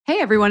Hey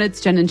everyone,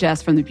 it's Jen and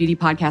Jess from the beauty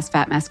podcast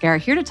Fat Mascara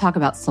here to talk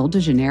about Sol de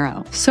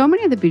Janeiro. So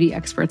many of the beauty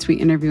experts we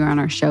interview on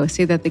our show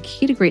say that the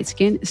key to great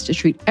skin is to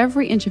treat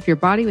every inch of your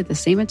body with the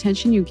same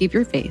attention you give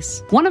your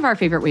face. One of our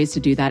favorite ways to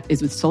do that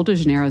is with Sol de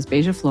Janeiro's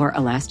Beija Flor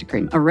Elastic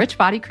Cream, a rich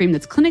body cream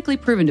that's clinically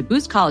proven to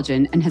boost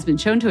collagen and has been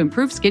shown to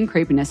improve skin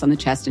crepiness on the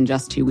chest in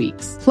just 2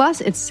 weeks.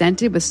 Plus, it's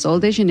scented with Sol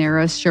de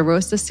Janeiro's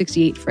Charosta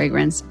 68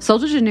 fragrance. Sol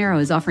de Janeiro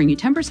is offering you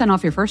 10%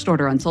 off your first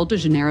order on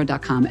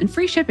soldejaneiro.com and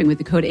free shipping with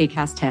the code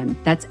ACAST10.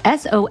 That's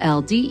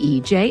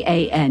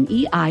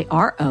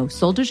SOLDEJANEIRO,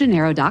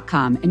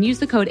 soldejaneiro.com, and use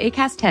the code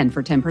ACAST10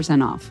 for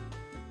 10% off.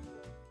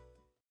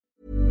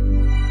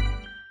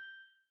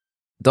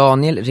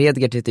 Daniel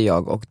Redgert heter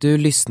jag och du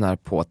lyssnar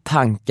på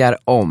Tankar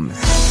om.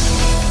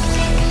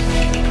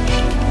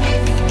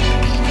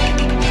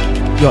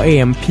 Jag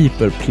är en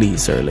people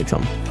pleaser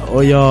liksom.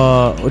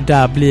 Och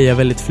där blir jag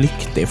väldigt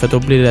flyktig, för då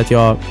blir det att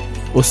jag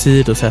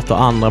åsidosätter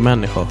andra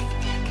människor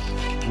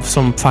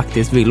som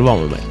faktiskt vill vara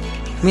med mig.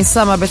 Min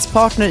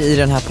samarbetspartner i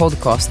den här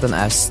podcasten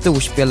är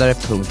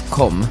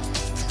storspelare.com.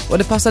 Och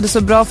det passade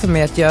så bra för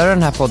mig att göra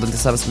den här podden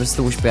tillsammans med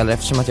storspelare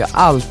eftersom att jag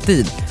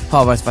alltid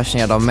har varit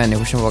fascinerad av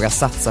människor som vågar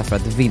satsa för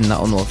att vinna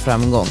och nå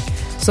framgång.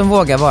 Som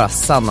vågar vara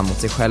sanna mot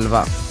sig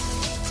själva.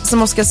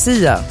 Som Oscar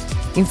Sia.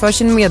 Inför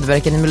sin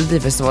medverkan i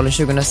Melodifestivalen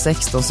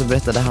 2016 så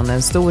berättade han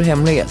en stor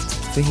hemlighet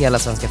för hela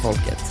svenska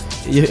folket.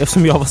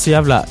 Eftersom jag var så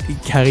jävla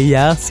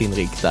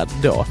karriärsinriktad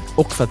då,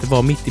 och för att det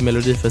var mitt i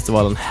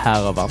Melodifestivalen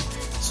här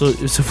så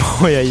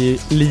var jag ju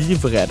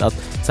livrädd att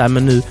så här,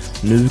 men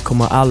nu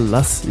kommer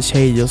alla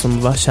tjejer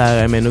som var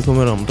kära i mig, nu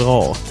kommer de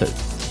dra typ.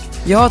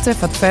 Jag har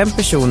träffat 5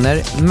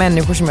 personer,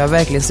 människor som jag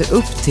verkligen ser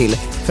upp till,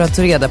 för att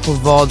ta reda på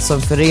vad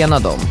som förenar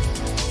dem.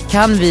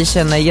 Kan vi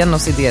känna igen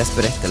oss i deras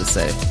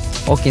berättelser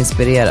och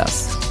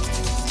inspireras?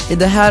 I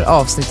det här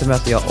avsnittet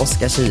möter jag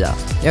Oscar Sia.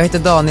 Jag heter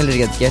Daniel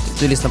Redgert,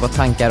 du lyssnar på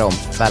Tankar om.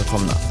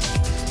 Välkomna.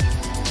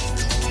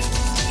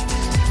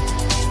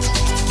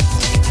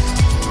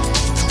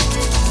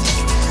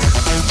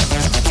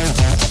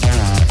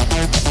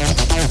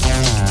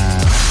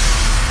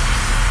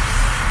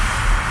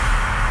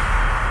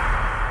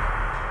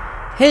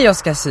 Hej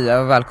Oscar Sia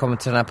och välkommen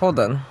till den här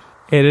podden.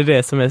 Är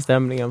det som är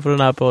stämningen för den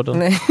här podden?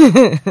 Nej.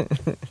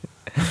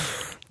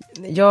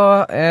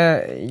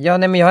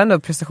 Nej, men jag har ändå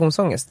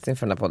prestationsångest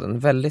inför den här podden.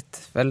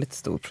 Väldigt, väldigt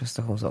stor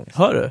prestationsångest.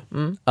 Har du?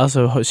 Mm.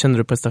 Alltså, känner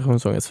du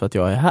prestationsångest för att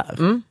jag är här?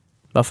 Mm.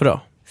 Varför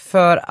då?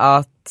 För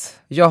att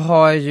jag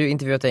har ju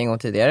intervjuat dig en gång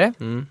tidigare.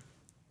 Mm.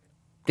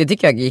 Det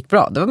tycker jag gick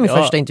bra. Det var min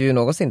första intervju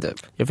någonsin typ.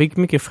 Jag fick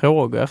mycket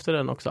frågor efter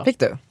den också. Fick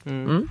du?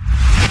 Mm.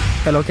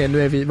 Eller okej,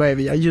 nu är vi, vad är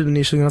vi?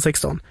 Juni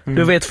 2016.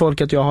 Då vet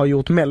folk att jag har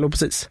gjort Mello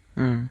precis.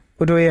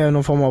 Och då är jag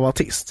någon form av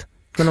artist.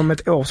 Men om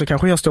ett år så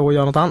kanske jag står och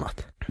gör något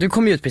annat. Du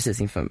kom ju ut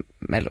precis inför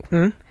Mello.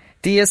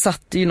 Det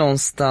satte ju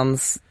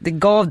någonstans, det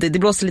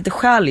blåste lite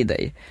själ i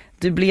dig.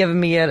 Du blev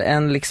mer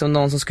än liksom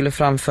någon som skulle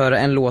framföra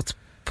en låt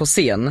på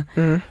scen.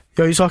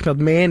 Jag har ju saknat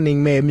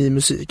mening med min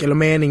musik, eller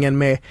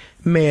meningen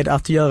med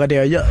att göra det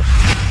jag gör.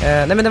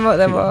 Nej men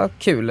den var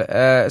kul.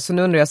 Så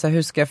nu undrar jag så här,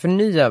 hur ska jag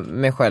förnya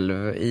mig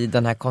själv i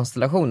den här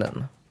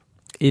konstellationen?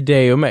 I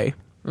dig och mig.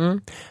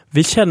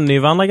 Vi känner ju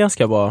varandra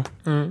ganska bra.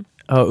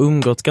 Jag har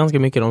umgått ganska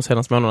mycket de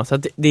senaste månaderna. Så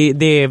att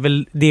det är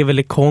väl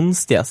det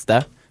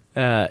konstigaste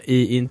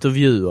i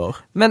intervjuer.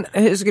 Men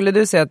hur skulle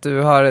du säga att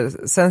du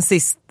har, sen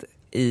sist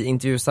i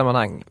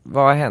intervjusammanhang,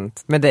 vad har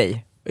hänt med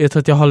dig? Jag tror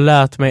att jag har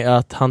lärt mig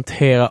att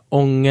hantera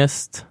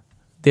ångest.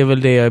 Det är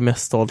väl det jag är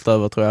mest stolt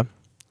över, tror jag.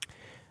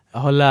 Jag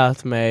har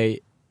lärt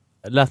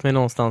mig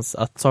någonstans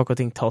att saker och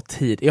ting tar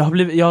tid.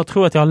 Jag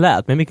tror att jag har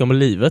lärt mig mycket om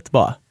livet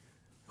bara.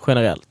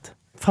 Generellt.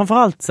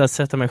 Framförallt så att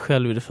sätta mig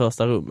själv i det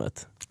första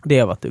rummet. Det har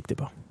jag varit duktig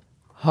på.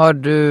 Har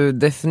du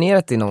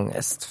definierat din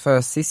ångest?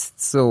 För sist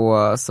så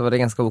var det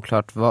ganska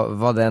oklart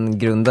vad den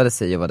grundade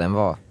sig i och vad den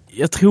var.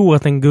 Jag tror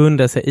att den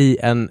grundade sig i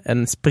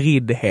en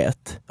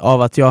spriddhet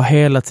av att jag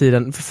hela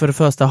tiden, för det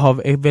första,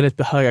 har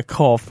väldigt höga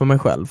krav på mig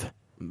själv.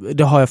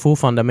 Det har jag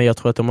fortfarande, men jag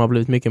tror att de har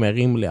blivit mycket mer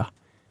rimliga.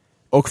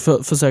 Och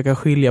försöka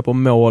skilja på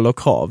mål och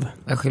krav.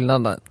 Vad är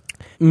skillnaden?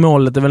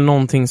 Målet är väl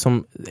någonting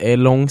som är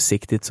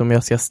långsiktigt, som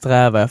jag ska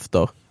sträva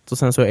efter. Och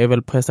sen så är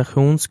väl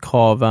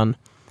prestationskraven,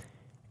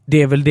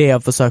 det är väl det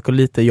jag försöker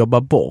lite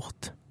jobba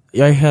bort.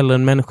 Jag är hellre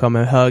en människa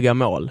med höga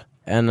mål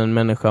än en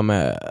människa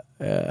med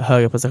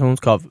höga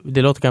prestationskrav.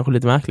 Det låter kanske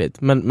lite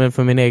märkligt, men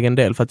för min egen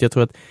del. För att jag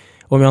tror att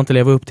om jag inte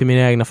lever upp till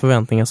mina egna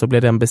förväntningar så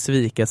blir den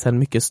besvikelsen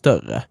mycket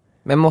större.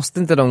 Men måste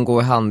inte de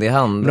gå hand i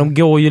hand? De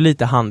går ju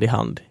lite hand i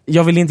hand.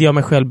 Jag vill inte göra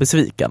mig själv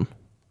besviken.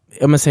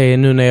 Jag säger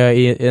nu när jag är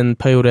i en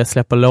period där jag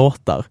släpper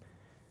låtar,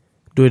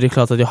 då är det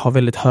klart att jag har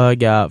väldigt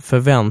höga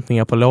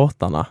förväntningar på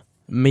låtarna.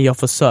 Men jag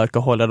försöker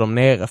hålla dem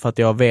nere för att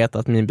jag vet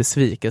att min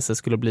besvikelse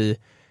skulle bli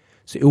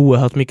så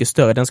oerhört mycket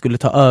större. Den skulle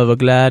ta över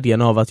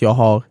glädjen av att jag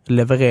har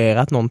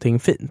levererat någonting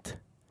fint.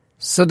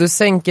 Så du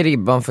sänker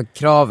ribban för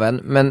kraven,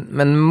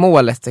 men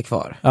målet är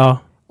kvar? Ja.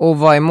 Och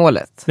vad är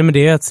målet? Nej, men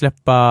det är att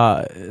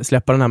släppa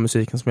den här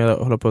musiken som jag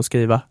håller på att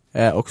skriva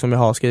och som jag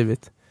har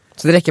skrivit.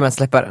 Så det räcker med att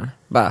släppa den?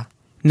 Bara?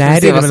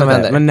 Nej, det är väl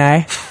inte. Men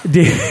nej,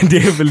 det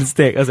är väl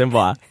steg och sen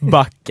bara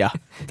backa.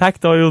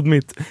 Tack, du har gjort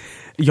mitt.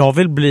 Jag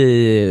vill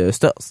bli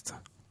störst.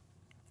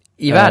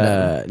 I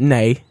världen?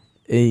 Nej,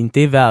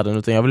 inte i världen,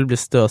 utan jag vill bli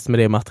störst med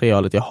det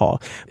materialet jag har.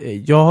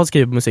 Jag har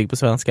skrivit musik på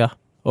svenska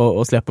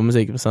och släpper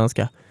musik på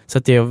svenska. Så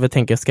att jag vill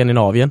tänka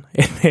Skandinavien.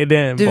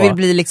 Du vill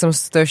bli liksom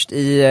störst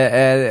i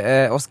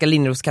Oskar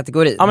Lindros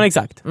kategori? Ja, men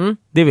exakt.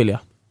 Det vill jag.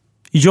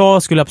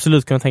 Jag skulle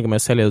absolut kunna tänka mig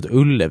att sälja ut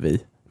Ullevi.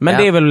 Men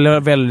det är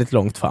väl väldigt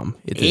långt fram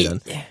i tiden.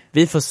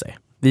 Vi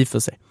får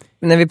se.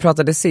 När vi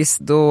pratade sist,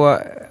 då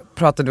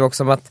pratade du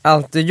också om att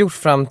allt du gjort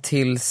fram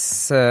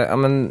tills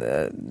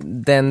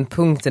den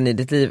punkten i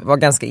ditt liv var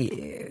ganska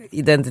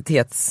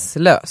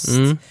identitetslöst.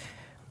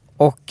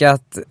 Och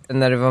att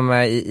när du var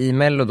med i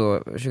Mello då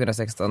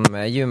 2016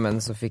 med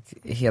Human, så fick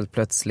helt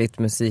plötsligt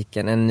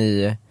musiken en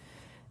ny,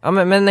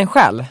 men en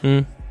själ.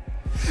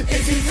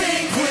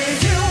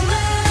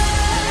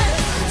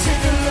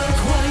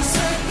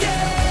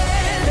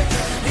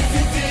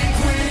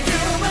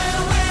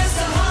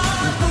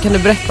 Kan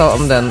du berätta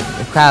om den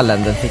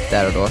själen den fick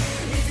där och då?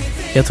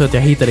 Jag tror att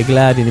jag hittade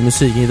glädjen i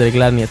musik, jag hittade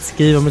glädjen i att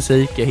skriva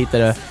musik,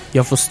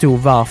 jag förstod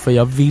varför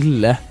jag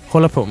ville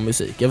hålla på med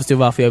musik. Jag förstod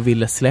varför jag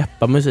ville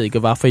släppa musik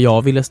och varför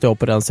jag ville stå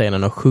på den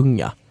scenen och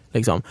sjunga.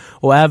 Liksom.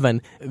 Och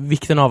även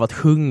vikten av att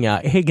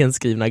sjunga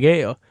egenskrivna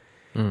grejer.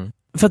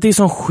 För att det är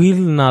sån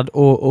skillnad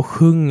att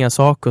sjunga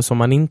saker som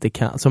man inte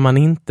kan, som man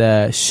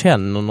inte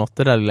känner något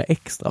det där lilla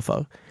extra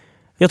för.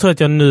 Jag tror att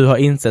jag nu har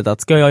insett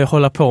att ska jag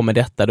hålla på med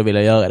detta, då vill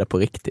jag göra det på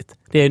riktigt.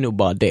 Det är nog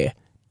bara det.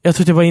 Jag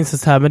tror att jag bara insett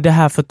så här, men det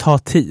här får ta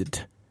tid.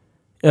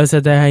 Jag säger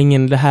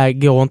att det här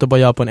går inte bara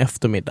att göra på en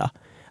eftermiddag.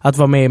 Att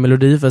vara med i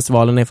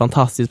Melodifestivalen är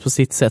fantastiskt på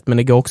sitt sätt, men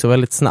det går också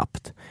väldigt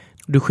snabbt.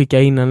 Du skickar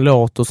in en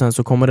låt och sen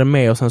så kommer den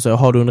med och sen så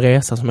har du en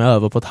resa som är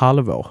över på ett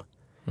halvår.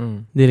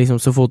 Det är liksom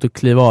så fort du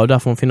kliver av där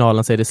från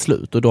finalen så är det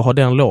slut, och då har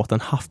den låten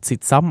haft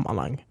sitt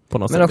sammanhang på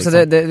något sätt. Men också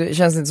liksom. det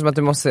känns inte som att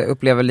du måste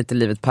uppleva lite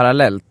livet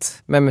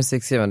parallellt med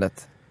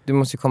musikskrivandet. Du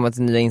måste ju komma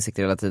till nya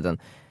insikter hela tiden.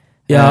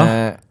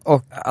 Ja.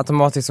 Och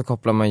automatiskt så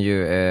kopplar man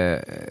ju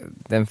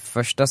den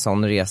första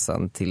sån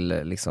resan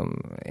till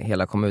liksom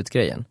hela komma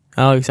ut-grejen.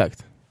 Ja,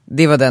 exakt.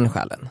 Det var den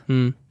själen.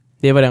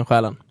 Det var den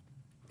själen.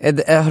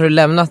 Har du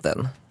lämnat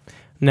den?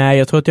 Nej,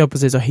 jag tror att jag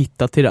precis har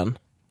hittat till den.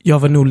 Jag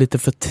var nog lite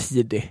för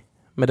tidig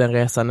med den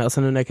resan.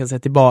 Alltså nu när jag kan se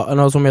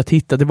tillbaka, om jag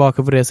tittar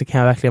tillbaka på det, så kan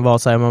jag verkligen vara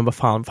så här, men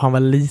fan var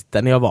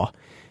liten när jag var.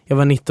 Jag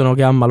var 19 år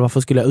gammal,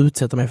 varför skulle jag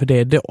utsätta mig för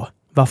det då?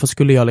 Varför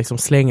skulle jag liksom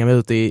slänga mig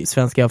ut i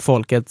svenska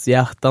folkets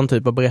hjärtan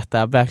typ och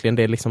berätta verkligen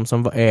det liksom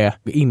som är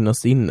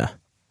innerst inne?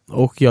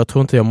 Och jag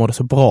tror inte jag mådde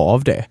så bra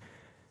av det.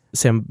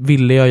 Sen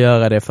ville jag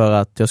göra det för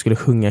att jag skulle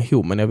sjunga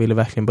ihop, men jag ville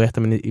verkligen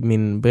berätta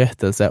min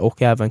berättelse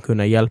och även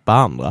kunna hjälpa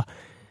andra.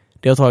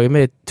 Det har tagit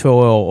mig 2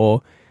 år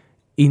och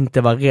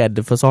inte vara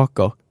rädd för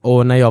saker.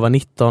 Och när jag var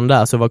 19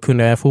 där så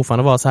kunde jag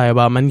fortfarande vara så här, jag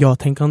bara, men jag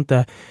tänker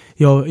inte,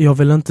 jag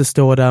vill inte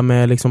stå där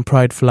med liksom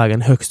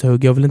Pride-flaggan högst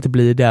hög, jag vill inte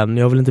bli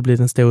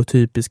den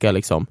stereotypiska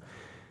liksom.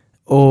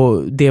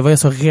 Och det var jag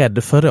så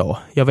rädd för då.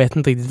 Jag vet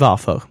inte riktigt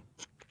varför.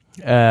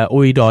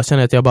 Och idag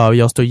känner jag att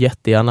jag står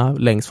jättegärna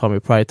längst fram i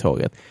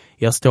Pride-tåget.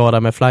 Jag står där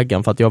med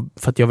flaggan för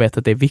att jag vet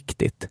att det är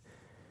viktigt.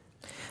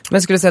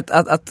 Men skulle du säga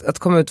att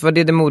komma ut, var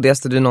det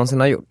modigaste du någonsin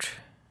har gjort?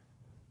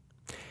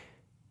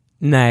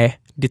 Nej,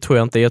 det tror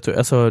jag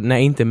inte.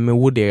 Nej, inte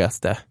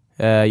modigaste.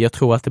 Jag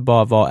tror att det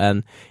bara var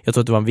en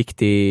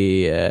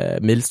viktig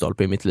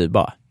milstolpe i mitt liv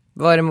bara.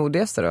 Vad är det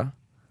modigaste då?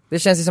 Det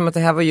känns ju som att det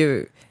här var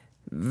ju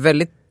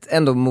väldigt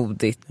ändå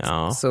modigt.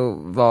 Ja.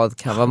 Så vad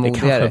kan vara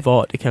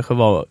modigare? Det kanske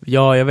var,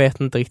 jag vet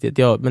inte riktigt.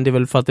 Men det är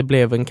väl för att det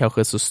blev en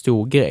kanske så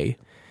stor grej.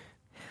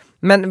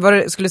 Men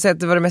skulle du säga att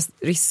det var det mest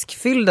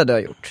riskfyllda du har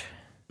gjort?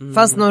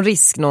 Fanns det någon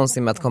risk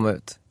någonsin med att komma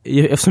ut?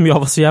 Eftersom jag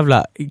var så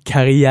jävla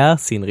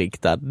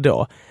karriärsinriktad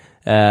då,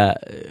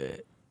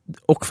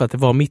 och för att det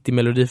var mitt i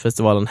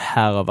Melodifestivalen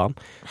härvan,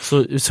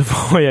 så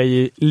var jag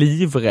ju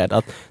livrädd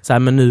att så här,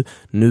 men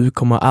nu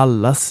kommer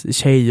alla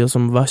tjejer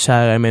som var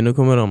kära i mig, nu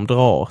kommer de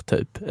dra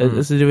typ.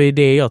 Så det var ju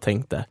det jag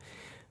tänkte.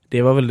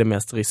 Det var väl det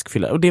mest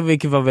riskfyllda, och det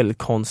var väldigt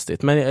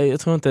konstigt, men jag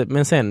tror inte,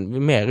 men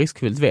sen mer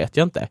riskfyllt vet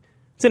jag inte.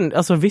 Sen,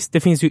 alltså visst, det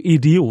finns ju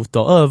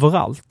idioter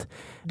överallt.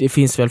 Det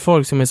finns väl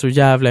folk som är så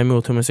jävla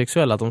emot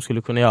homosexuella att de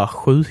skulle kunna göra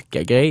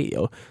sjuka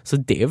grejer. Så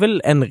det är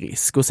väl en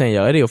risk. Och sen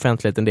göra det i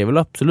offentligheten, det är väl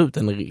absolut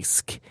en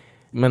risk.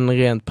 Men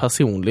rent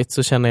personligt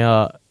så känner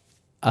jag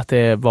att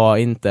det var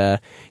inte...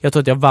 Jag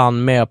tror att jag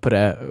vann mer på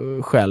det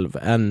själv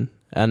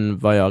än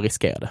vad jag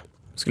riskerade.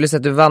 Skulle du säga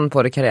att du vann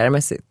på det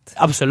karriärmässigt?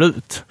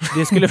 Absolut.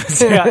 Det skulle jag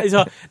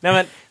säga.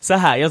 Så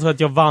här, jag tror att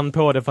jag vann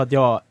på det för att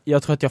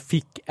jag tror att jag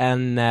fick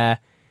en...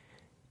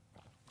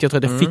 Jag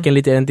tror att jag fick en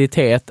liten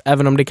identitet,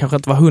 även om det kanske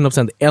inte var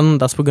 100%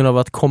 endast på grund av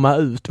att komma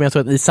ut. Men jag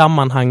tror att i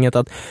sammanhanget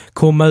att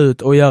komma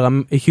ut och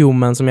göra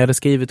Human som jag hade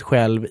skrivit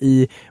själv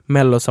i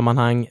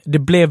mellosammanhang,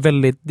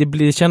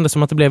 det kändes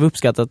som att det blev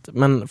uppskattat.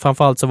 Men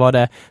framförallt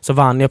så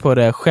vann jag på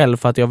det själv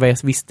för att jag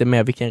visste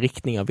med vilken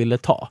riktning jag ville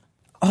ta.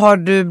 Har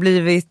du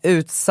blivit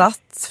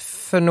utsatt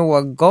för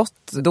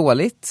något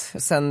dåligt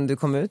sen du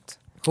kom ut?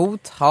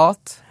 Hot,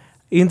 hat?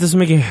 Inte så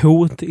mycket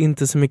hot,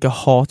 inte så mycket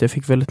hat. Jag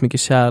fick väldigt mycket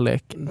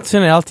kärlek.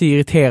 Sen är jag alltid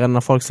irriterad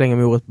när folk slänger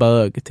mig ordet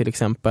bög till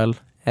exempel.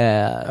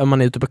 Om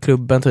man är ute på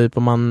klubben typ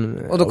och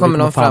då kommer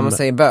någon fram och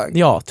säger bög,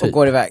 ja, typ. Och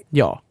går iväg.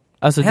 Ja.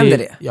 Alltså händer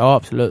det? Ja,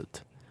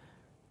 absolut.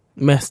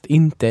 Mest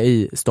inte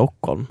i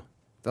Stockholm.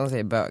 De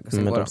säger bög.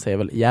 Men de säger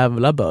väl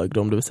jävla bög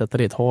om du vill sätta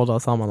det i ett hårdare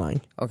sammanhang.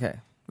 Okej.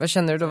 Vad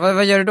känner du då?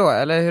 Vad gör du då?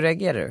 Eller hur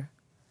reagerar du?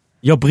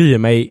 Jag bryr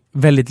mig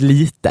väldigt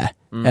lite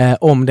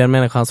om den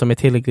människan som är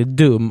tillräckligt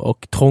dum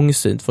och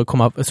trångsynt för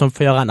att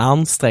göra en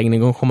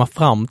ansträngning och komma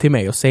fram till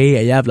mig och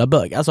säga jävla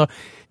bög. Alltså,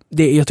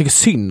 jag tycker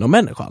synd om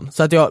människan.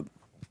 Så att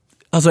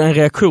en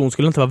reaktion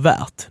skulle inte vara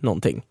värt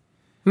någonting.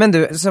 Men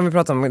du, som vi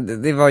pratade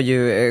om, det var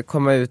ju,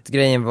 komma ut,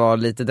 grejen var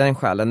lite den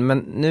själen. Men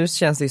nu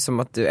känns det som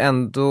att du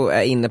ändå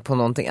är inne på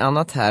någonting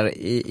annat här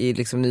i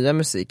liksom nya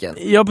musiken.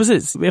 Ja,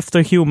 precis.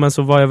 Efter Human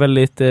så var jag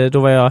väldigt,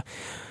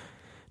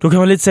 då kan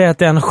man lite säga att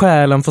den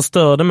själen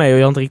förstörde mig och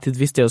jag inte riktigt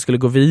visste att jag skulle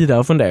gå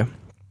vidare från det.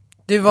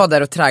 Du var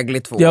där och tragglade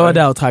i 2 år. Jag var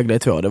där och tragglade i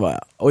 2 år, det var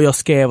jag. Och jag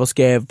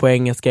skrev på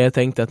engelska, jag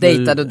tänkte att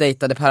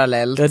dejtade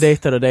parallellt. Jag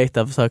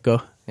dejtade,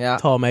 försöker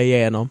ta mig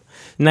igenom.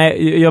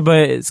 Nej, jag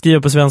började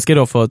skriva på svenska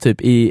då för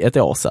typ i 1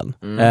 år sedan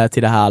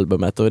till det här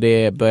albumet. Och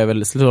det började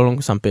väl slå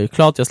långsamt.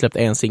 Klart jag släppte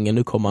en singel,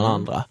 nu kommer en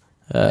andra.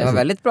 Det var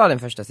väldigt bra den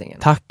första singeln.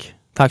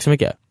 Tack så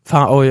mycket.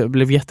 Fan, och jag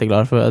blev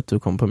jätteglad för att du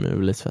kom på min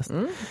releasefest.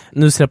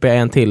 Nu släpper jag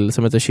en till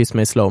som heter Kyss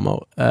mig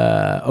slowmo.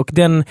 Och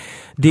den...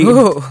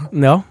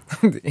 Ja.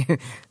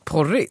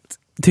 Porrigt.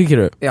 Tycker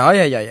du? Ja,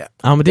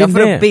 men jag får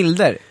upp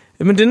bilder.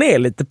 Men den är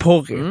lite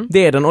porrig.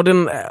 Det är den.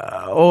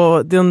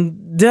 Och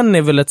den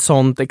är väl ett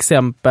sånt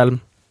exempel.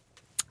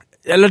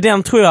 Eller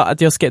den tror jag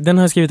att den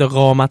har jag skrivit och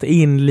ramat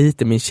in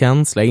lite min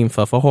känsla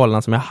inför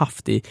förhållanden som jag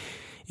haft i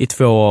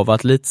 2 år.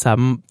 Att lite så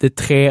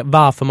här,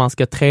 varför man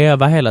ska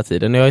träva hela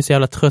tiden. Jag är så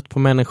jävla trött på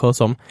människor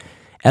som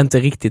inte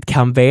riktigt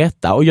kan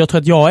veta. Och jag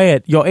tror att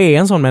jag är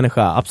en sån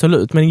människa,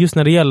 absolut. Men just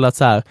när det gäller att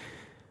så här,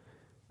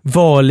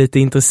 vara lite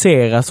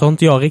intresserad så har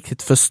inte jag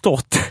riktigt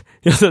förstått.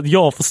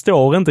 Jag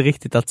förstår inte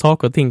riktigt att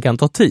saker och ting kan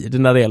ta tid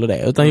när det gäller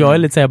det. Utan jag är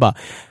lite såhär bara,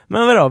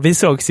 men vadå, vi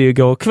sågs ju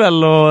igår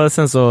kväll och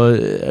sen så,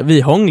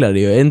 vi hånglade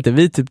ju, inte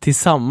vi typ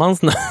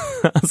tillsammans nu?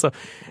 alltså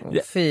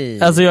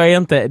jag är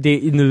inte,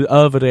 nu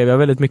överdrev jag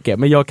väldigt mycket,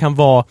 men jag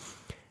tror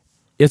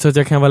att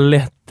jag kan vara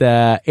lätt,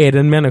 är det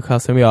en människa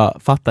som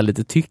jag fattar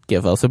lite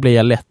tycke för så blir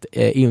jag lätt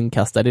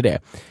inkastad i det.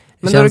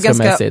 Men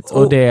känslomässigt.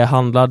 Och det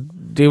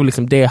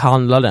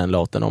handlar den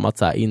låten om att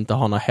så här, inte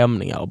ha några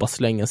hämningar och bara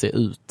slänga sig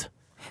ut.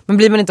 Men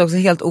blir man inte också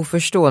helt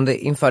oförstående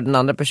inför den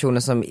andra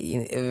personen som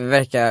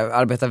verkar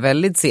arbeta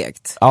väldigt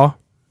segt? Ja.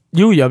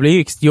 Jo, jag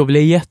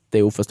blir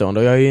jätteoförstående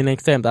och jag är ju en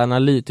extremt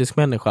analytisk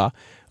människa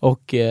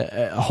och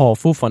har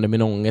fortfarande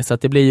min ångest. Så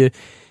att det blir ju,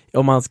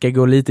 om man ska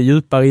gå lite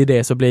djupare i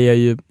det så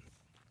blir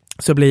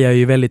jag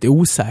ju väldigt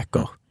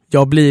osäker.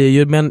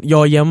 Men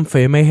jag jämför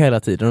ju mig hela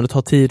tiden och det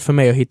tar tid för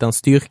mig att hitta en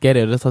styrka i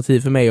det. Det tar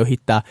tid för mig att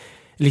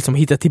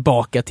hitta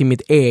tillbaka till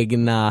mitt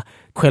egna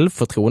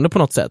självförtroende på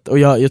något sätt. Och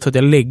jag tror att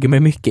jag lägger mig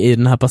mycket i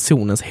den här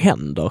personens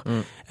händer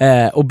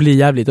och blir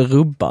jävligt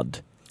rubbad.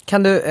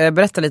 Kan du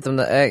berätta lite om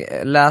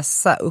det,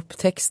 läsa upp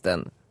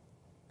texten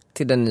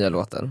till den nya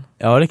låten?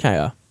 Ja, det kan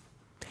jag.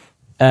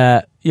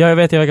 Jag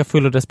vet jag verkar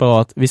full och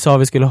desperat. Vi sa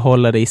vi skulle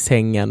hålla det i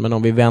sängen, men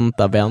om vi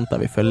väntar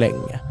vi för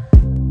länge.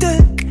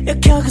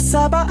 Jag kanske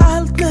sabbar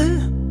allt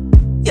nu.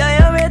 Ja,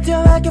 jag vet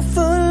jag verkar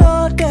full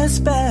och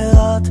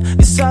desperat.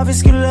 Vi sa vi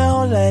skulle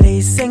hålla dig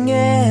i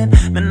sängen,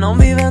 men om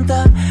vi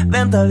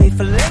väntar vi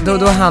för länge.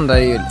 Då handlar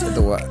det ju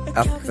då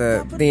att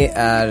det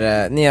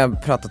är, ni har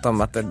pratat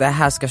om att det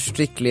här ska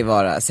strictly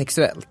vara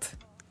sexuellt.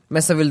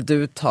 Men så vill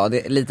du ta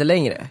det lite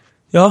längre.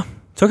 Ja,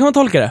 så kan man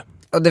tolka det.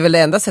 Och det är väl det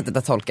enda sättet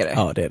att tolka det.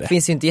 Ja, det är det. Det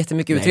finns ju inte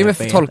jättemycket utrymme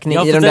för tolkning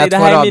i de där 2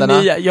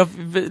 raderna.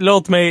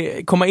 Låt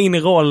mig komma in i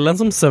rollen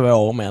som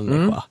svår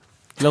människa.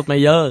 Låt mig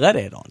göra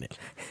det, Daniel.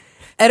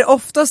 Är det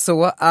ofta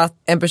så att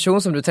en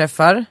person som du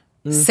träffar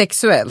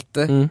sexuellt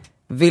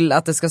vill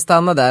att det ska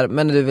stanna där,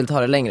 men du vill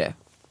ta det längre?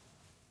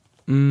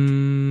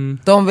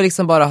 De vill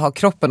liksom bara ha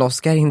kroppen,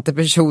 Oscar, inte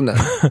personen.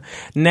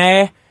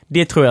 Nej,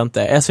 det tror jag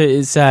inte. Alltså,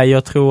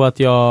 jag tror att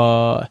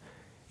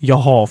jag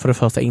har för det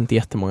första inte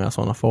jättemånga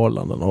sådana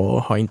förhållanden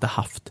och har inte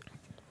haft.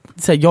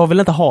 Jag vill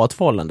inte ha ett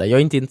förhållande. Jag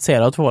är inte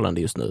intresserad av ett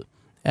förhållande just nu.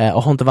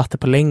 Och har inte varit det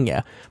på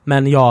länge.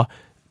 Men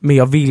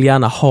jag vill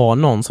gärna ha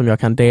någon som jag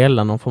kan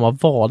dela någon form av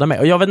vardag med.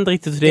 Och jag vet inte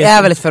riktigt hur det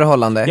är väl ett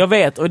förhållande. Jag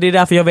vet, och det är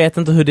därför jag vet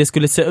inte hur det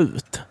skulle se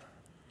ut.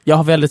 Jag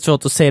har väldigt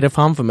svårt att se det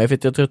framför mig, för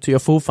jag tror att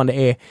jag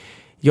fortfarande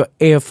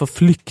är för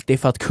flyktig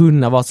för att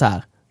kunna vara så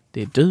här.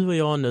 Det är du och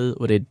jag nu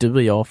och det är du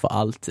och jag för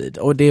alltid.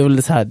 Och det är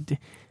väl så här,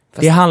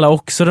 det handlar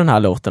också den här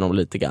låten om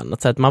lite grann.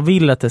 Att man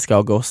vill att det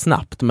ska gå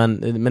snabbt,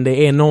 men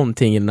det är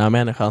någonting i den här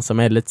människan som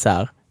är lite så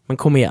här, men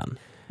kom igen.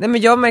 Nej,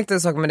 men jag märkte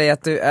en sak med dig,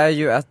 att du är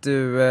ju att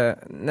du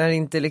när det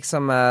inte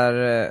liksom är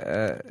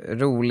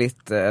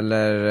roligt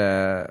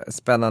eller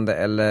spännande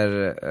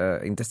eller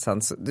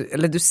intressant så,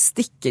 du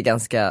sticker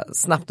ganska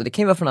snabbt, och det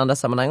kan ju vara från andra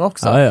sammanhang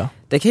också. Ja.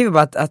 Det kan ju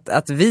vara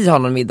att vi har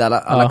någon middag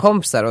alla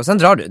kompisar och sen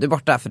drar du är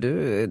borta för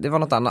det var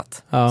något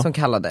annat som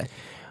kallade.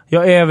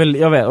 Jag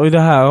vet, och det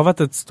här har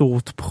varit ett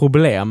stort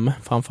problem,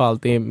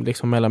 framförallt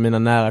liksom mellan mina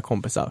nära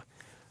kompisar.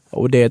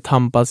 Och det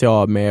tampas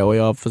jag med och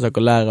jag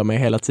försöker lära mig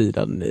hela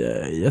tiden.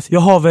 Jag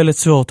har väldigt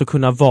svårt att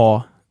kunna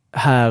vara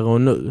här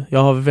och nu. Jag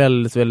har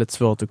väldigt, väldigt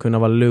svårt att kunna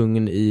vara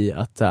lugn i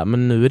att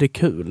men nu är det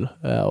kul.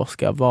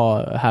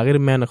 Oskar, här är det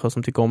människor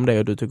som tycker om dig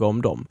och du tycker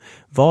om dem.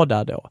 Var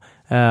där då.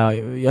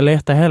 Jag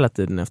letar hela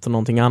tiden efter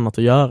någonting annat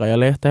att göra. Jag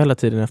letar hela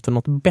tiden efter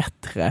något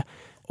bättre.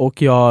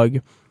 Och jag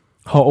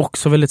har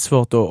också väldigt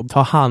svårt att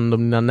ta hand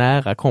om mina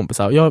nära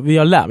kompisar. Jag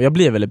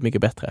blir väldigt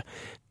mycket bättre.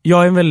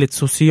 Jag är en väldigt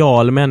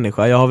social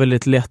människa. Jag har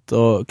väldigt lätt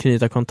att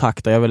knyta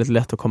kontakter. Jag har väldigt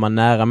lätt att komma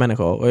nära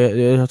människor. Och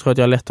jag tror att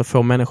jag har lätt att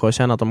få människor att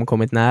känna att de har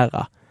kommit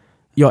nära.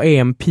 Jag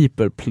är en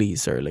people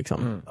pleaser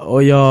liksom.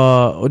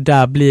 Och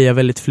där blir jag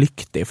väldigt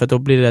flyktig. För då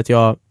blir det att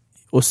jag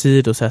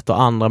åsidosätter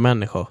andra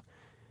människor.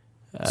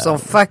 Som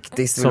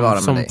faktiskt vill vara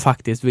med som dig.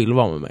 faktiskt vill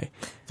vara med mig.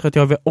 Jag tror att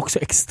jag är också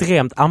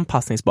extremt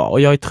anpassningsbar.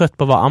 Och jag är trött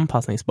på att vara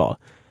anpassningsbar.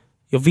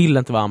 Jag vill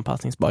inte vara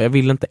anpassningsbar. Jag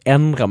vill inte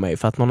ändra mig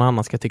för att någon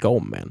annan ska tycka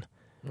om en.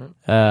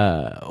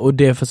 Och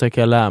det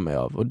försöker jag lära mig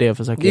av. Och det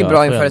försöker det är jag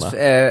bra inför förändra.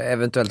 ett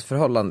eventuellt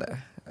förhållande.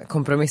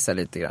 Kompromissa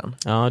lite grann.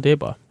 Ja, det är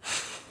bra.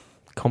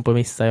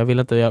 Kompromissa. Jag vill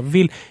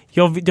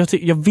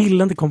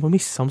inte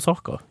kompromissa om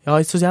saker. Jag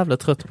är så jävla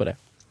trött på det.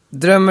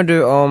 Drömmer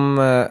du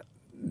om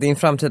din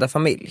framtida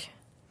familj?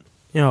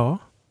 Ja,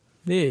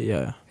 det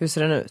gör jag. Hur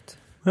ser den ut?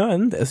 Jag vet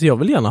inte. Alltså, jag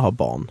vill gärna ha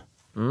barn.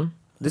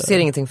 Du ser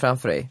ingenting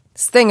framför dig.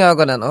 Stäng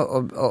ögonen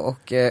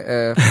och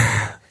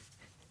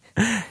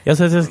Jag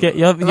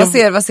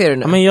vad ser du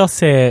nu? Men jag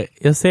ser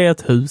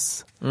ett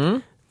hus.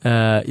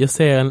 Jag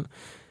ser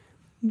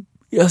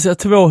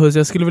 2 hus.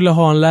 Jag skulle vilja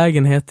ha en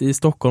lägenhet i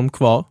Stockholm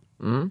kvar.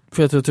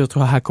 För jag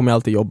tror här kommer jag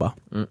alltid jobba.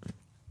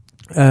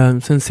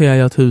 Sen ser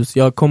jag ett hus.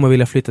 Jag kommer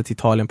vilja flytta till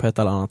Italien på ett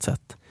eller annat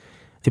sätt.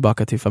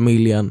 Tillbaka till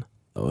familjen.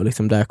 Och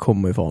liksom där jag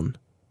kommer ifrån.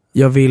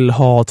 Jag vill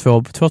ha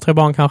 2-3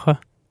 barn kanske.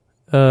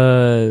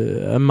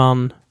 En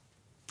man.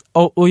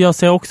 Och jag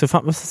ser också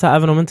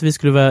även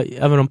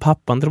om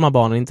pappan till de här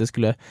barnen inte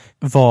skulle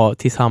vara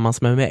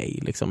tillsammans med mig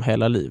liksom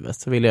hela livet,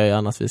 så vill jag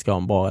gärna att vi ska ha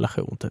en bra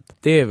relation typ.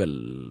 Det är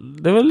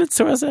väl lite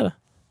så jag ser det.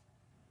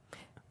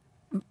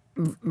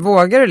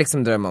 Vågar du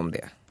liksom drömma om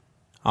det?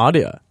 Ja, det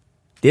gör jag.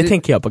 Det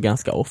tänker jag på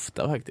ganska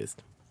ofta faktiskt.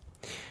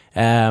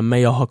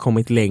 Men jag har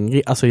kommit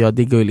längre. Alltså jag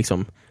är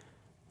liksom.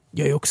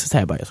 Jag är också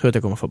jag tror att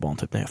jag kommer få barn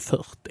typ när jag är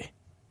 40.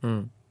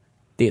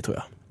 Det tror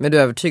jag. Men du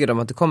är övertygad om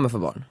att du kommer få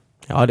barn?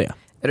 Ja, det är.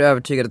 Är du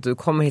övertygad att du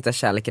kommer hitta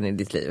kärleken i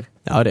ditt liv?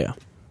 Ja, det är.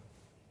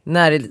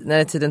 När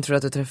är tiden tror du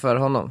att du träffar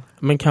honom?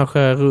 Men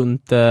kanske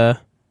runt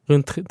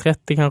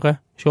 30 kanske.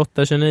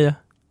 28, 29.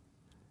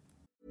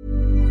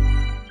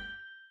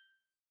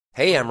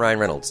 Hey, I'm Ryan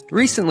Reynolds.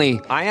 Recently,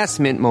 I asked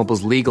Mint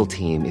Mobile's legal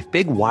team if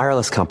big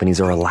wireless companies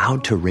are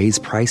allowed to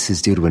raise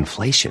prices due to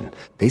inflation.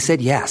 They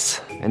said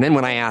yes. And then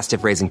when I asked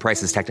if raising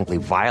prices technically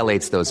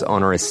violates those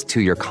onerous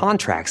 2-year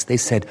contracts, they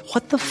said,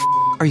 "What the f***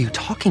 are you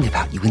talking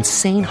about, you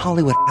insane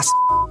Hollywood ass?"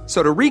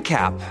 So to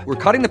recap, we're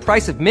cutting the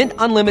price of Mint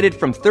Unlimited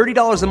from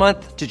 $30 a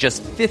month to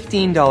just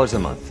 $15 a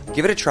month.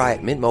 Give it a try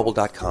at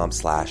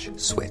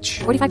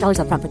mintmobile.com/switch. $45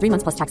 up front for 3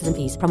 months plus taxes and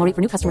fees. Promo rate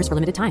for new customers for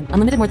limited time.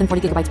 Unlimited more than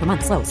 40 gigabytes per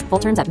month. Slows full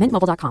terms at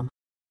mintmobile.com.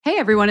 Hey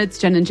everyone,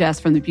 it's Jen and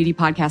Jess from the beauty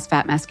podcast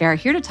Fat Mascara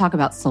here to talk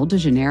about Sol de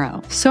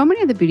Janeiro. So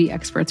many of the beauty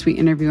experts we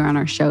interview on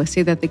our show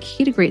say that the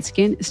key to great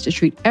skin is to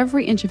treat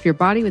every inch of your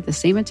body with the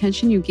same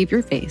attention you give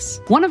your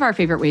face. One of our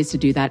favorite ways to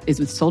do that is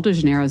with Sol de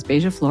Janeiro's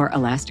Beija Flor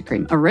Elastic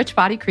Cream, a rich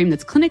body cream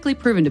that's clinically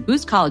proven to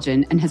boost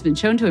collagen and has been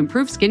shown to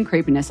improve skin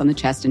crepiness on the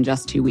chest in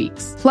just 2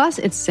 weeks. Plus,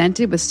 it's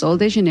scented with Sol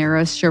de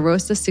Janeiro's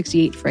Charosta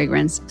 68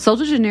 fragrance. Sol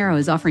de Janeiro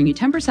is offering you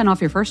 10%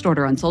 off your first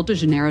order on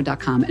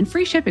soldejaneiro.com and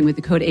free shipping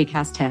with the code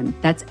ACAST10.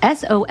 That's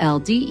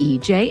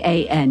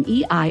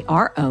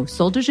SOLDEJANEIRO,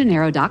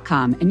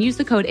 soldejaneiro.com, and use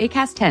the code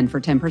ACAST10 for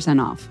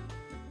 10% off.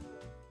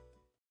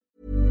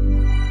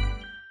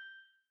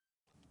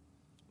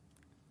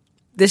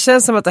 Det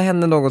känns som att det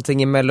händer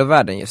någonting i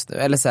mellovärlden just nu.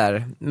 Eller så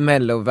här,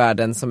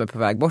 mellovärlden som är på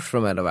väg bort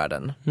från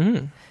mellovärlden.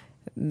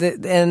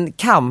 Det är en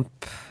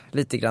kamp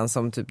lite grann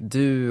som typ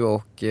du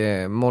och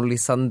Molly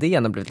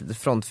Sandén har blivit lite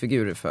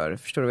frontfigurer för.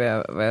 Förstår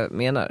du vad jag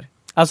menar?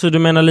 Alltså du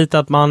menar lite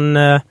att man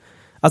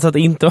alltså att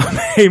inte vara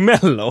med i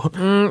Mello.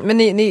 Men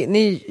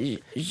ni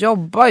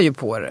jobbar ju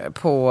på det,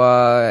 på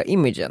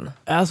imagen.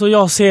 Alltså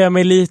jag ser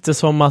mig lite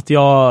som att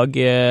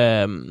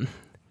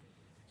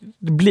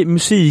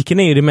musiken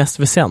är ju det mest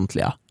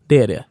väsentliga. Det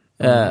är det.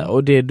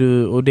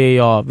 Och det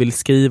jag vill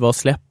skriva och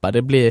släppa,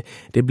 det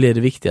blir det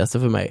viktigaste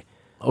för mig.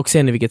 Och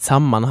sen i vilket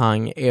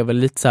sammanhang är väl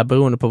lite så här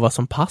beroende på vad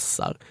som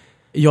passar.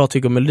 Jag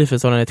tycker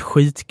Melodifestivalen är ett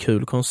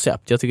skitkul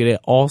koncept. Jag tycker det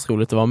är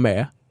asroligt att vara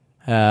med.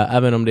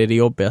 Även om det är det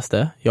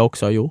jobbigaste jag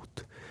också har gjort.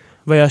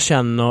 Vad jag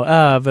känner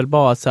är väl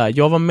bara så här,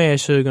 jag var med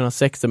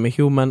 2016 med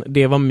Human,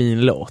 det var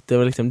min låt. Det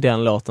var liksom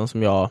den låten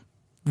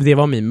det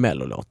var min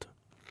mellolåt.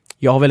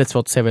 Jag har väldigt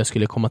svårt att se vad jag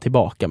skulle komma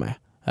tillbaka med.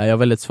 Jag har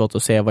väldigt svårt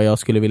att se vad jag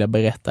skulle vilja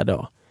berätta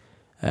då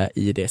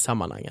i det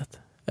sammanhanget.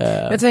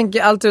 Jag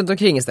tänker allt runt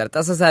omkring istället.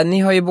 Alltså så här, ni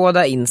har ju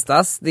båda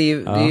Instas.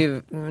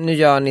 Nu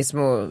gör ni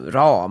små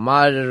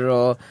ramar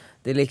och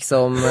Det är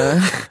liksom...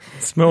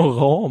 Små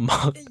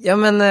ramar. Ja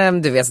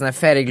men du vet såna här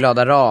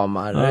färgglada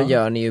ramar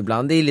gör ni ju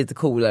ibland. Det är lite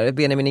coolare.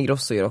 Benjamin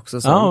Ingrosso gör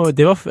också sånt. Ja,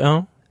 det var...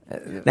 Ja.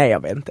 Nej, jag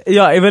vet inte.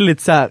 Jag är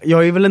väldigt så här,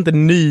 jag är väl inte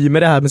ny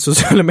med det här med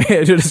sociala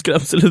medier, det skulle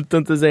jag absolut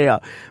inte säga.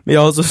 Men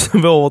jag har så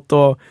svårt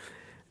att...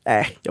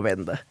 Nej, jag vet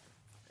inte.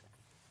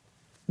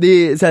 Det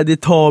är så här,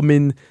 det tar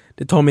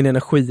min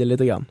energi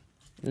lite grann.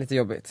 Lite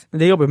jobbigt.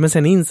 Det är jobbigt, men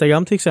sen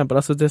Instagram till exempel,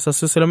 alltså dessa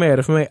sociala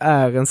medier för mig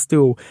är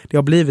det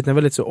har blivit en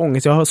väldigt så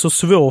ångest. Jag har så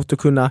svårt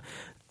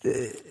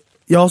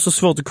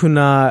att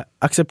kunna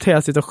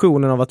acceptera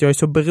situationen av att jag är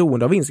så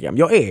beroende av Instagram.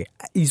 Jag är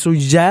så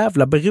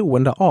jävla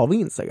beroende av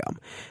Instagram.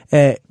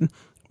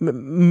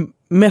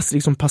 Mest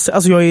liksom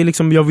alltså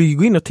jag vill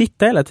gå in och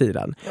titta hela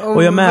tiden.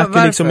 Och jag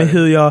märker liksom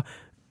hur jag...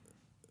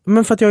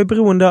 Men för att jag är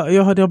beroende,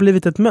 det har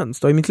blivit ett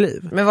mönster i mitt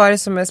liv. Men vad är det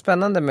som är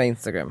spännande med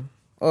Instagram?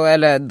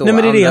 Eller då nej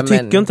men det är det, jag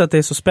tycker inte att det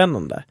är så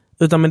spännande.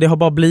 Utan men det har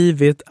bara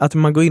blivit att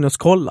man går in och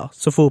kollar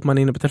så fort man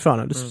är inne på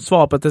telefonen. Du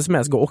svarar på ett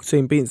sms, går också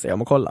in på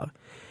Instagram och kollar.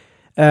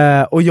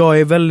 Och jag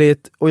är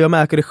väldigt, och jag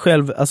märker det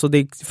själv, alltså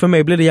för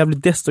mig blir det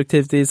jävligt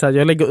destruktivt i så här,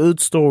 jag lägger ut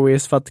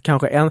stories för att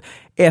kanske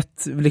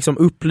liksom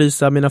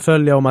upplysa mina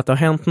följare om att det har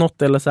hänt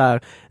något eller så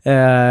här,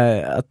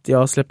 att jag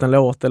har släppt en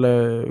låt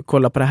eller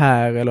kolla på det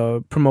här eller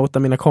promota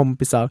mina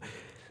kompisar.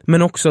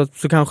 Men också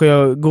så kanske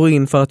jag går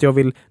in för att jag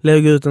vill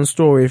lägga ut en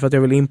story för att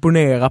jag vill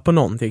imponera på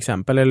någon till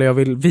exempel, eller jag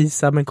vill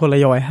visa, men kolla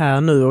jag är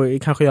här nu,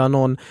 och kanske göra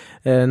någon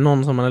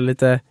som man är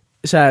lite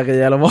kär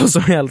i eller vad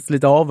som helst,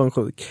 lite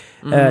avundsjuk.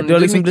 Det har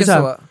liksom blivit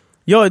så.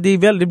 Ja, det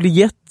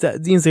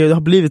har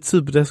blivit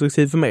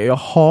superdestruktivt för mig. Jag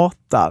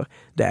hatar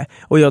det.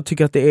 Och jag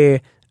tycker att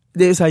det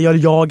är så här, jag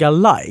jagar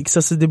likes.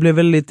 Alltså det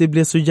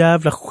blir så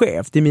jävla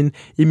skevt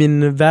i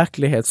min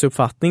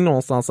verklighetsuppfattning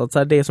någonstans, att så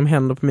här, det som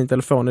händer på min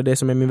telefon är det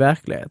som är min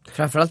verklighet.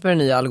 Framförallt med den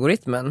nya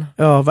algoritmen.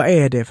 Ja, vad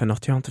är det för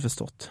något? Jag har inte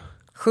förstått.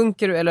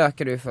 Sjunker du eller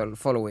ökar du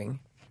following?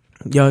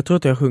 Ja, jag tror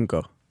att jag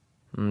sjunker.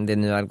 Det är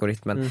nya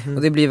algoritmen.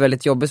 Och det blir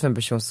väldigt jobbigt för en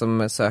person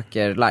som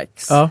söker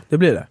likes. Ja, det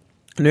blir det.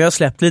 Nu har jag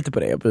släppt lite på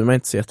det, jag bryr mig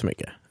inte så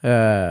jättemycket.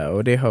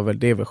 Och det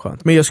är väl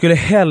skönt. Men jag skulle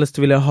helst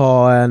vilja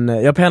ha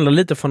jag pendlar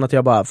lite från att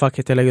jag bara, fuck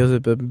it, jag lägger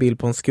upp en bild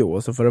på en sko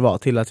och så får det vara,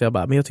 till att jag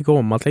bara, men jag tycker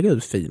om att lägga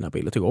ut fina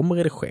bilder, jag tycker om att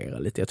redigera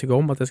lite, jag tycker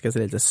om att det ska se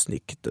lite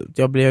snyggt ut.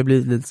 Jag blir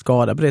lite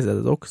skadad på det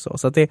sättet också.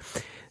 Så att det,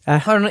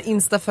 har du någon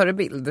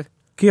Insta-förebild?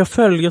 Jag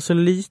följer så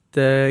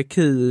lite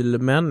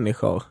kul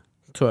människor,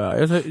 tror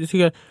jag. Jag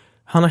tycker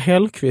Hanna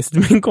Hellqvist,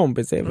 min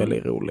kompis, är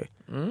väldigt rolig.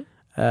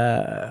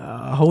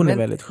 Hon är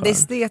väldigt skön. Det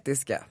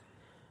estetiska.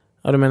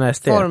 Ja, du menar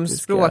estetiska.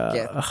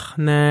 Formspråket.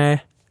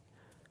 Nej.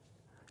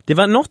 Det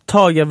var något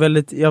tag jag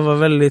var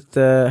väldigt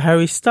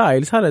Harry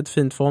Styles hade ett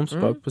fint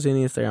formspråk på sin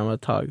Instagram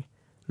ett tag.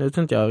 Nu vet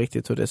inte jag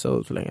riktigt hur det ser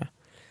ut så länge.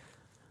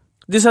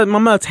 Det är så att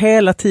man möts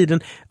hela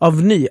tiden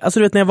av ny. Alltså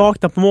du vet, när jag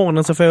vaknar på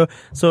morgonen så får jag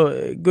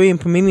gå in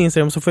på min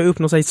Instagram, så får jag upp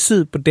något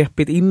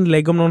superdeppigt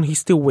inlägg om någon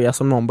historia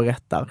som någon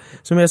berättar.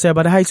 Som jag säger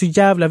bara, det här är så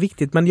jävla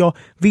viktigt, men jag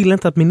vill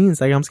inte att min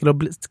Instagram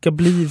ska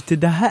bli till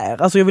det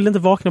här. Alltså jag vill inte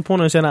vakna på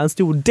någon och känna en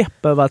stor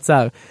depp över att så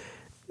här,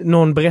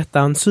 någon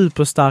berättar en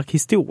superstark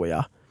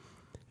historia.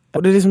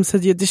 Och det är liksom,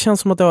 det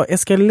känns som att det har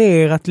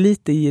eskalerat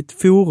lite i ett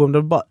forum där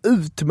det bara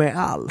ut med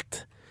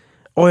allt.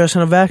 Och jag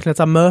känner verkligen att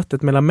så här,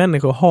 mötet mellan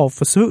människor har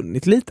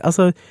försvunnit lite.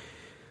 Alltså,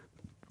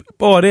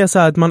 bara det är så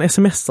här att man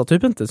smsar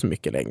typ inte så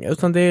mycket längre.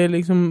 Utan det är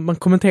liksom, man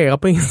kommenterar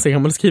på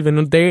Instagram eller skriver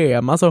någon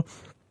DM. Alltså,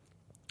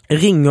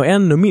 ringer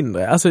ännu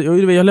mindre. Alltså,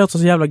 jag låter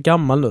så jävla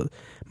gammal nu.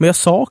 Men jag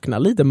saknar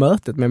lite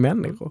mötet med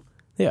människor.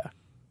 Ja.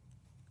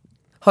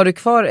 Har du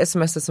kvar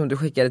sms:et som du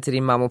skickade till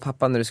din mamma och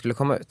pappa när du skulle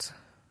komma ut?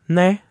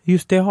 Nej,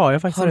 just det har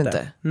jag faktiskt har inte. Du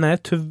inte? Nej,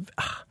 tyvärr.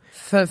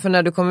 För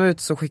när du kom ut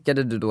så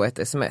skickade du då ett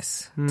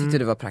sms. Tyckte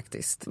du var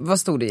praktiskt. Vad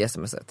stod det i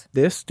smset?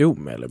 Det stod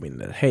med eller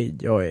mindre, hej,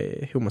 jag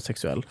är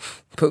homosexuell.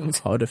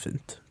 Punkt. Ja, det är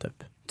fint.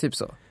 Typ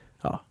så.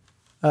 Ja.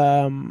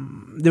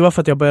 Det var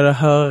för att jag började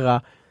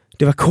höra,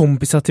 det var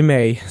kompisar till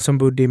mig som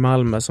bodde i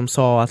Malmö som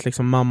sa att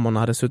liksom mammorna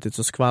hade suttit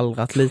och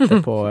skvallrat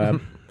lite på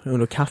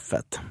under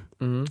kaffet.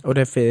 Och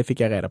det fick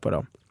jag reda på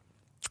då.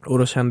 Och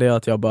då kände jag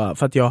att jag bara,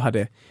 för att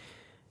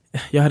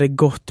jag hade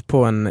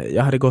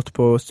gått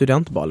på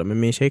studentbalen med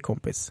min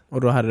tjejkompis.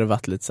 Och då hade det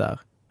varit lite så här,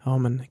 ja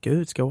men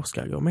gud, ska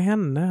Oskar gå med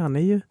henne? Han är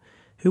ju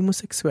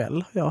homosexuell,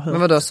 har jag hört.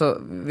 Men vadå, så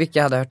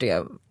vilka hade hört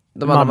det?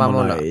 De andra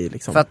mammorna?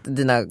 Liksom. För att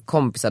dina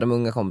kompisar, de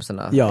unga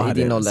kompisarna i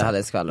din ålder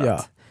hade skvallrat?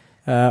 Ja.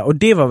 Och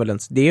det var väl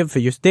inte, för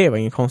just det var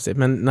inget konstigt.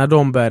 Men när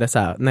de började så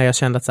här, när jag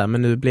kände att så här,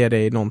 men nu blir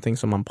det någonting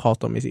som man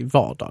pratar om i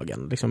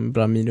vardagen, liksom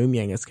bland min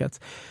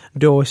umgängeskrets,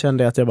 då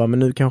kände jag att jag bara, men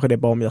nu kanske det är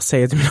bara om jag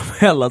säger till mina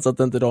föräldrar så att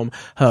inte de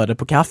hör det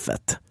på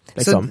kaffet.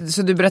 Liksom.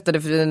 Så du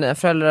berättade för dina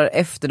föräldrar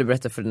efter du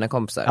berättade för dina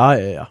kompisar?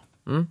 Ja.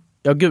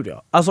 Ja, gud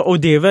ja. Alltså, och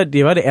det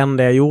var det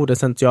enda jag gjorde.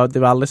 Sen det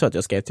var aldrig så att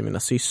jag skrev till mina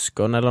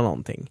syskon eller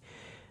någonting.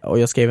 Och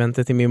jag skrev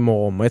inte till min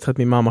mormor. Jag tror att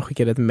min mamma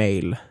skickade ett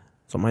mail,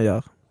 som man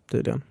gör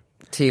tydligen.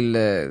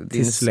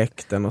 Till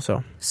släkten och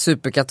så.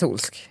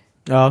 Superkatolsk?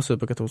 Ja,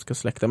 superkatolska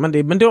släkten. Men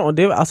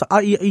det alltså,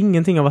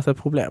 ingenting har varit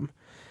ett problem.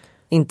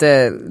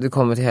 Inte du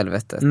kommer till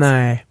helvetet?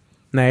 Nej.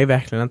 Nej,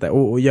 verkligen inte.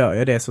 Och gör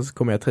jag det så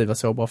kommer jag trivas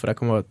så bra, för det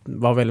kommer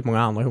vara väldigt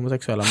många andra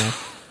homosexuella med.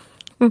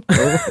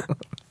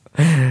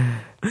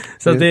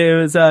 Så det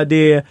är så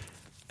här,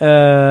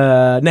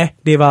 nej,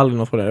 det var aldrig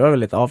något problem. Det var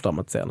väldigt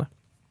avdramatiserande.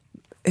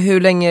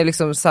 Hur länge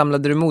liksom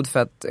samlade du mod för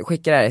att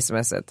skicka det här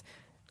smset?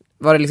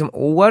 Var det liksom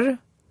år?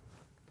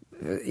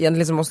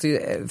 Egentligen så måste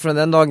ju, från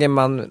den dagen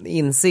man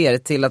inser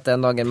till att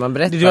den dagen man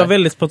berättar. Det var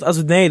väldigt spontant,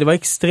 alltså nej, det var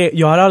extremt.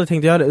 Jag hade aldrig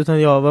tänkt göra det,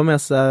 utan jag var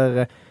mest så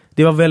här,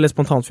 det var väldigt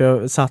spontant, för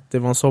jag satt, det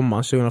var en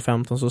sommar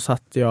 2015, så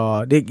satt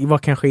jag, det var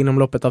kanske inom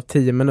loppet av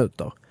 10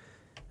 minuter.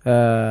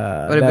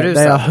 Var det brusat?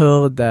 Där jag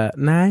hörde,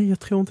 nej, jag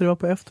tror inte det var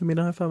på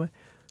eftermiddagen för mig.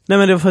 Nej,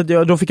 men det var för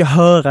att då fick jag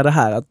höra det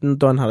här, att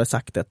den hade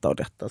sagt detta och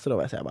detta, så då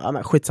var jag så här, bara,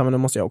 men skitsamma, nu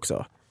måste jag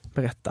också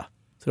berätta.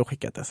 Så då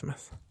skickade jag ett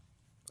sms.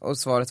 Och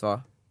svaret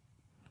var?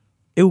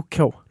 OK.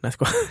 Nej,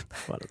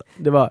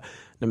 det var,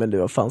 nej men det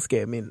var fan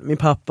skrev, min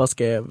pappa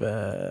skrev,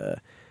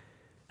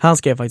 han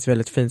skrev faktiskt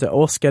väldigt fint.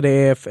 Oskar, det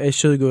är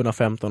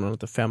 2015 och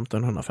inte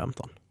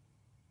 1515.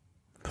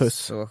 Puss.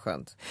 Så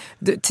skönt.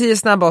 10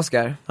 snabba,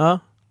 Oskar. Ja,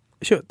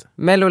 shoot.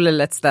 Mello eller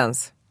Let's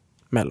Dance?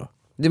 Mello.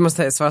 Du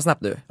måste svara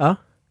snabbt nu. Ja.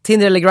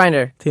 Tinder eller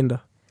Grindr? Tinder.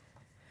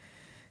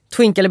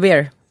 Twink eller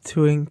beer?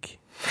 Twink.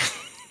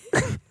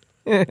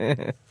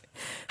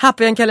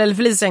 Happy Enkel eller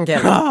Felice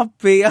Enkel?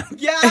 Happy. Ja!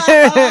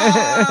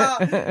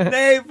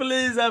 Nej,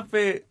 Felice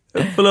Happy.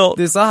 Förlåt.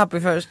 Du sa Happy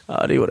först.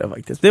 Ja, det gjorde jag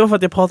faktiskt. Det var för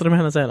att jag pratade med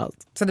henne senast.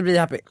 Så det blir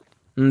Happy?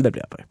 Det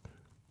blir Happy.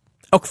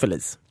 Och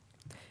Felice.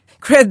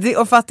 Creddy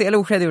och fattig eller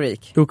ocreddy och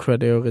rik?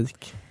 Ocreddy och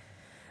rik.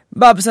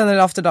 Babsen eller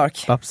After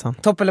Dark? Babsan.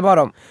 Topp eller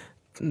bottom?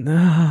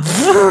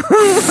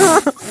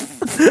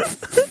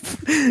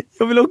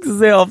 Jag vill också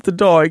säga After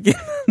Dark.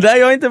 Där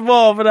jag är inte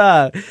bra för det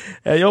här.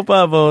 Jag jobbar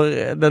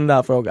över den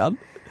där frågan.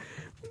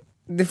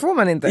 Det får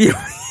man inte.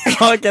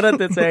 Jag kan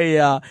inte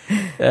säga.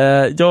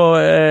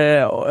 Jag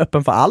är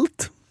öppen för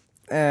allt.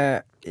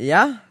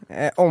 Ja,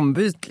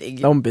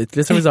 ombytlig.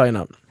 Ombytlig, som vi sa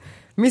innan.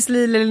 Miss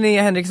Li eller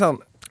Linnea Henriksson?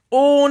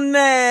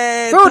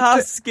 Nej, Fort!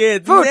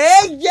 taskigt. Fort!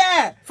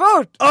 Nej!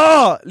 Fort!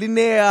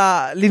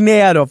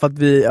 Linnea då, för att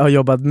vi har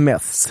jobbat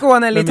mest.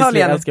 Skåne eller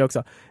Italien? Jag älskar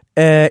också.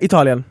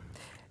 Italien.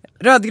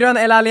 Rödgrön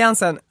eller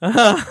Alliansen?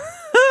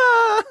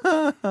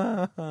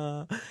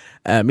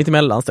 Mitt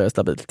emellan står jag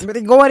stabilt. Men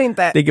det går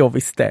inte. Det går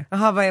visst det.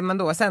 Jaha, vad är man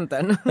då?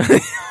 Centern?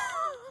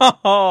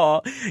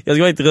 Jag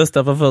ska inte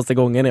rösta för första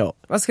gången i år.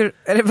 Vad ska du,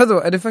 eller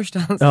vadå? Är det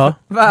förstahands? Ja.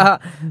 Va?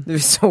 Du är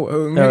så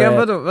ung.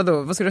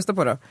 Vadå? Vad ska du rösta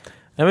på då?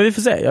 Nej, men vi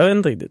får se, jag vet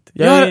inte riktigt.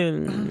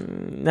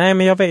 Nej,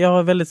 men jag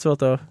har väldigt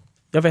svårt att...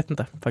 Jag vet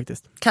inte,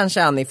 faktiskt.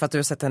 Kanske Annie, för att du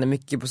har sett henne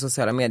mycket på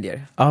sociala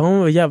medier. Ja, hon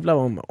var jävla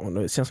om.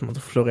 Det känns som att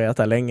hon har florerat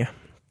där länge.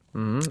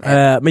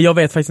 Men jag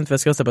vet faktiskt inte vad jag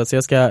ska rösta på, så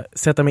jag ska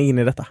sätta mig in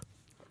i detta.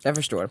 Jag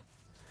förstår.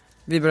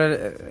 Vi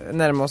börjar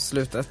närma oss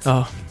slutet.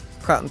 Ja.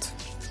 Skönt.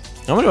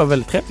 Ja, men det var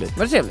väldigt trevligt.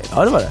 Var det trevligt?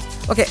 Ja, det var det.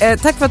 Okej,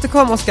 tack för att du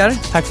kom, Oskar.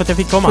 Tack för att jag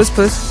fick komma. Puss,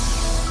 puss.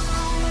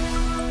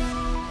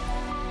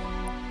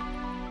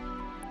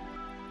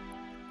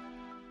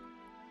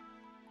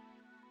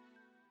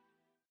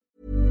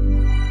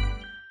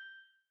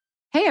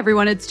 Hey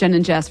everyone, it's Jen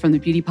and Jess from the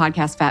beauty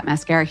podcast Fat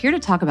Mascara, here to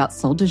talk about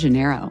Sol de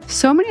Janeiro.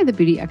 So many of the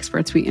beauty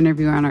experts we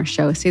interview on our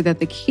show say that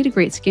the key to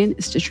great skin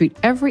is to treat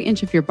every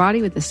inch of your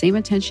body with the same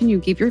attention you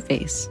give your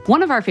face.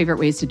 One of our favorite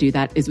ways to do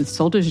that is with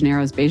Sol de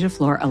Janeiro's Beija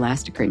Flor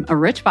Elastic Cream, a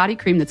rich body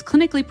cream that's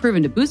clinically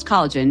proven to boost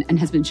collagen and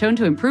has been shown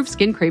to improve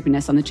skin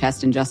crepiness on the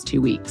chest in just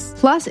 2 weeks.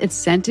 Plus, it's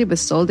scented with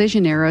Sol de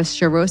Janeiro's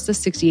Charosta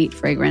 68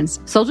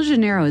 fragrance. Sol de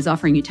Janeiro is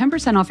offering you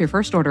 10% off your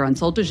first order on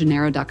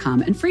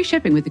soldejaneiro.com and free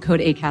shipping with the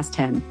code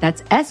ACAST10.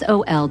 That's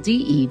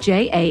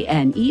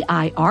SOLDEJANEIRO,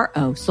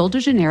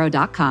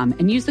 soldejaneiro.com,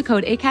 and use the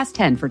code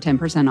ACAST10 for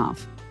 10%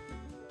 off.